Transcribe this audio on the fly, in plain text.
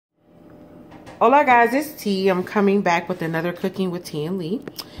Hola guys, it's T. I'm coming back with another cooking with T and Lee.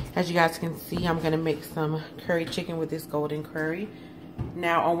 As you guys can see, I'm gonna make some curry chicken with this golden curry.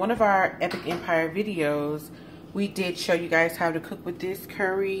 Now on one of our Epic Empire videos, we did show you guys how to cook with this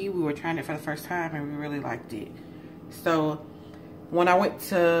curry. We were trying it for the first time and we really liked it. So when I went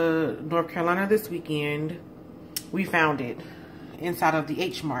to North Carolina this weekend, we found it inside of the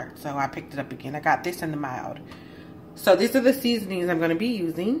H Mart. So I picked it up again. I got this in the mild. So these are the seasonings I'm gonna be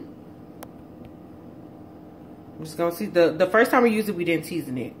using. I'm just gonna see, the first time we used it, we didn't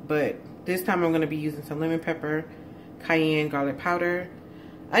season it, but this time I'm gonna be using some lemon pepper, cayenne, garlic powder,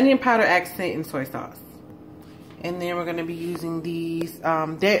 onion powder accent, and soy sauce. And then we're gonna be using these,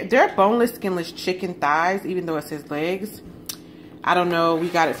 they're boneless, skinless chicken thighs, even though it says legs. I don't know, we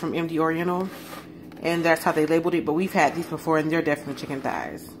got it from MD Oriental, and that's how they labeled it, but we've had these before, and they're definitely chicken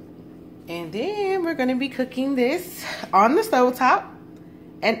thighs. And then we're gonna be cooking this on the stove top,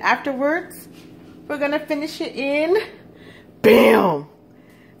 and afterwards, we're gonna finish it in, bam,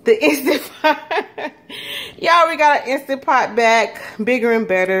 the Instant Pot. Y'all, we got an Instant Pot back, bigger and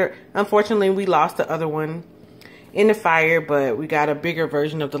better. Unfortunately, we lost the other one in the fire, but we got a bigger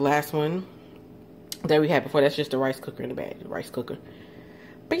version of the last one that we had before. That's just the rice cooker in the bag, the rice cooker.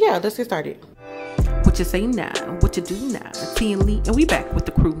 But yeah, let's get started. What you say now? What you do now? T and Lee, and we back with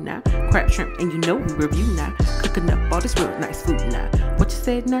the crew now. Crab, shrimp, and you know we review now. Cooking up all this real nice food now. What you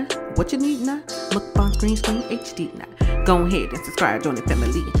said now? What you need now? Look on screen HD now. Go ahead and subscribe, join the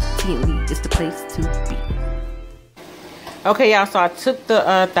family. T and Lee is the place to be. Okay, y'all, so I took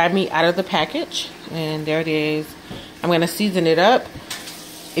the thigh meat out of the package, and there it is. I'm gonna season it up.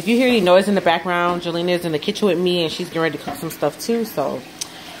 If you hear any noise in the background, Jalena's in the kitchen with me, and she's getting ready to cook some stuff too, so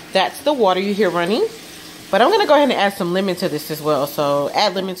that's the water you hear running. But I'm going to go ahead and add some lemon to this as well. So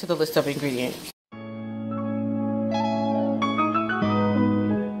add lemon to the list of ingredients.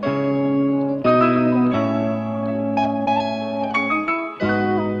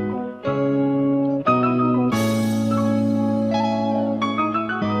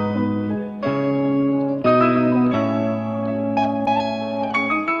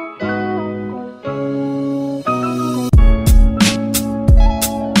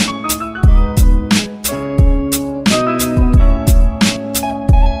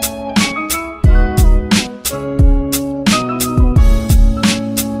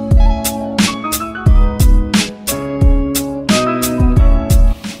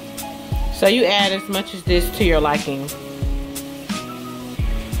 So you add as much as this to your liking.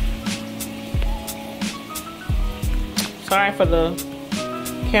 Sorry for the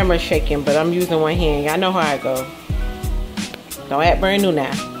camera shaking, but I'm using one hand. Y'all know how I go. Don't act brand new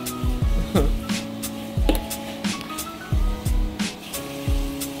now.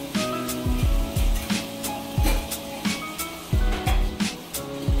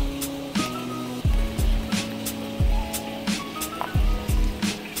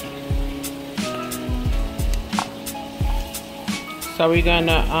 So we're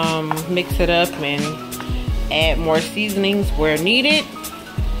gonna mix it up and add more seasonings where needed,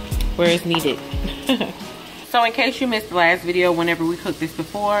 where it's needed. So in case you missed the last video, whenever we cooked this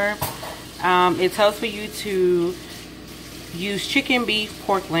before, it tells for you to use chicken, beef,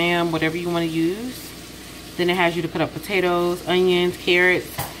 pork, lamb, whatever you want to use. Then it has you to put up potatoes, onions, carrots,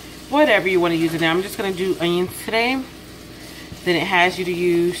 whatever you want to use it. Now I'm just gonna do onions today. Then it has you to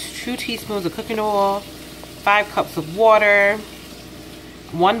use 2 teaspoons of cooking oil, 5 cups of water,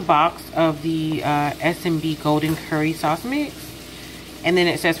 1 box of the S&B golden curry sauce mix, and then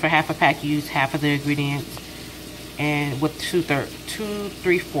it says for half a pack use half of the ingredients, and with 2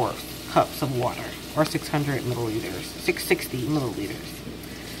 3/4 cups of water, or 600 milliliters, 660 milliliters.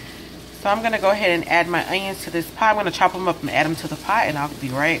 So I'm gonna go ahead and add my onions to this pot. I'm gonna chop them up and add them to the pot, and I'll be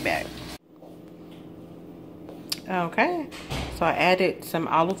right back. Okay, so I added some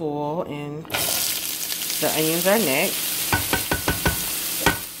olive oil, and the onions are next.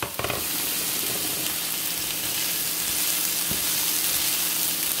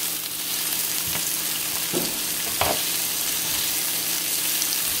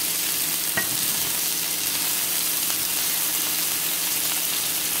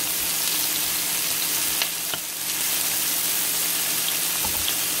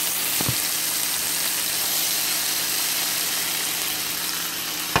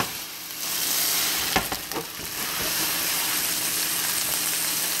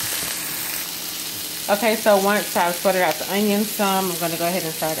 Okay, so once I've sputtered out the onions some, I'm going to go ahead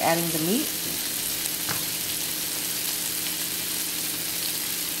and start adding the meat.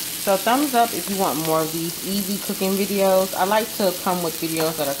 So thumbs up if you want more of these easy cooking videos. I like to come with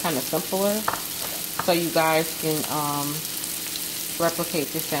videos that are kind of simpler, so you guys can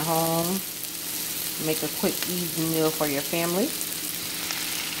replicate this at home. Make a quick, easy meal for your family.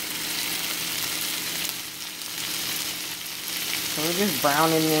 So we're just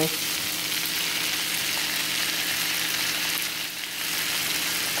browning this.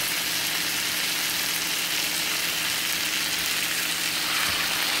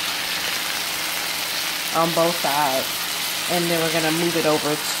 On both sides, and then we're gonna move it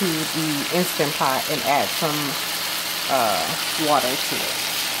over to the Instant Pot and add some water to it.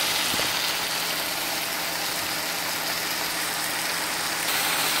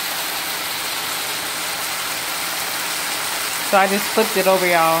 So I just flipped it over,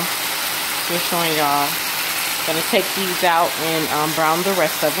 y'all. Just showing y'all. Gonna take these out and brown the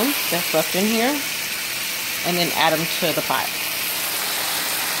rest of them that's left in here, and then add them to the pot.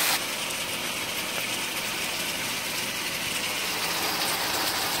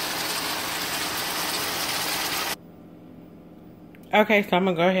 Okay, so I'm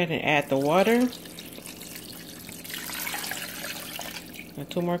gonna go ahead and add the water. Got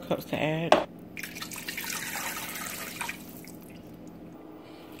 2 more cups to add.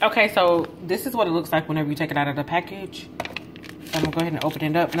 Okay, so this is what it looks like whenever you take it out of the package. So I'm gonna go ahead and open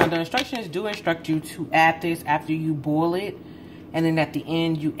it up. Now the instructions do instruct you to add this after you boil it, and then at the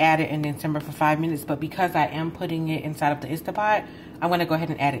end you add it and then simmer for 5 minutes. But because I am putting it inside of the Instant Pot, I'm gonna go ahead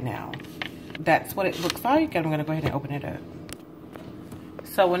and add it now. That's what it looks like, and I'm gonna go ahead and open it up.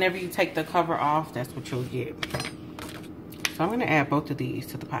 So whenever you take the cover off, that's what you'll get. So I'm gonna add both of these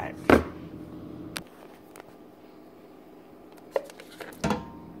to the pot.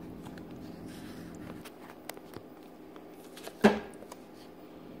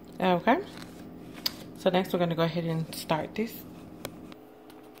 Okay. So next we're gonna go ahead and start this.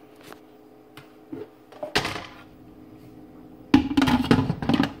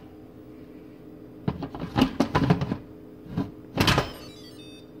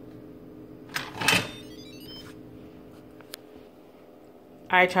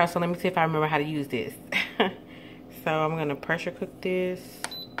 All right, y'all, so let me see if I remember how to use this. So I'm gonna pressure cook this.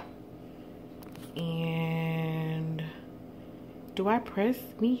 And do I press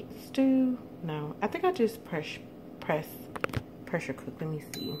meat stew? No, I think I just pressure cook. Let me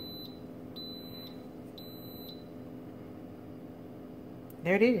see.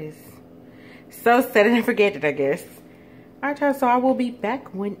 There it is. So set it and forget it, I guess. All right, y'all, so I will be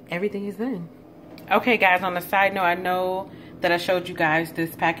back when everything is done. Okay, guys, on the side note, I know that I showed you guys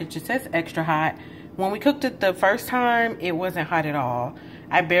this package. It says extra hot. When we cooked it the first time, it wasn't hot at all.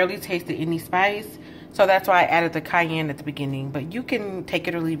 I barely tasted any spice, so that's why I added the cayenne at the beginning. But you can take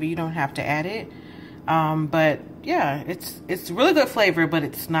it or leave it. You don't have to add it. But yeah, it's really good flavor, but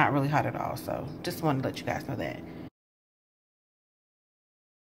it's not really hot at all. So just wanted to let you guys know that.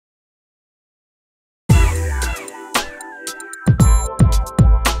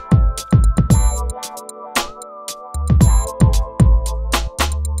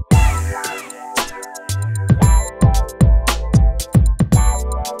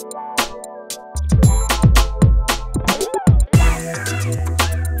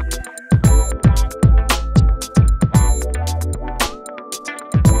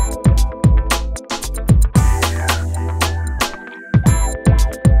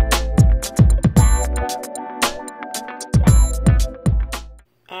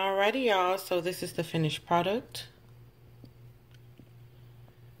 Alrighty, y'all, so this is the finished product.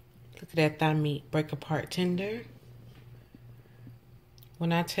 Look at that thigh meat, break apart tender.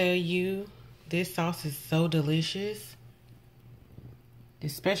 When I tell you this sauce is so delicious,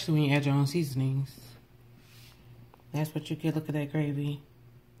 especially when you add your own seasonings. That's what you get. Look at that gravy.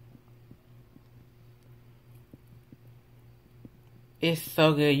 It's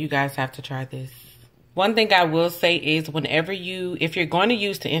so good. You guys have to try this. One thing I will say is if you're going to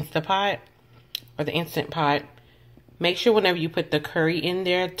use the Instant Pot or the Instant Pot, make sure whenever you put the curry in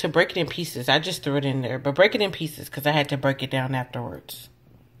there to break it in pieces. I just threw it in there, but break it in pieces because I had to break it down afterwards.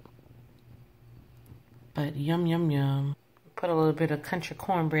 But yum, yum, yum. Put a little bit of country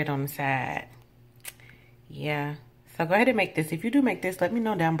cornbread on the side. Yeah. So go ahead and make this. If you do make this, let me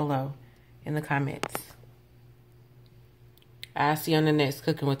know down below in the comments. I'll see you on the next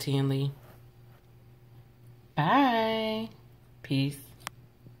Cooking with T&Lee. Bye. Peace.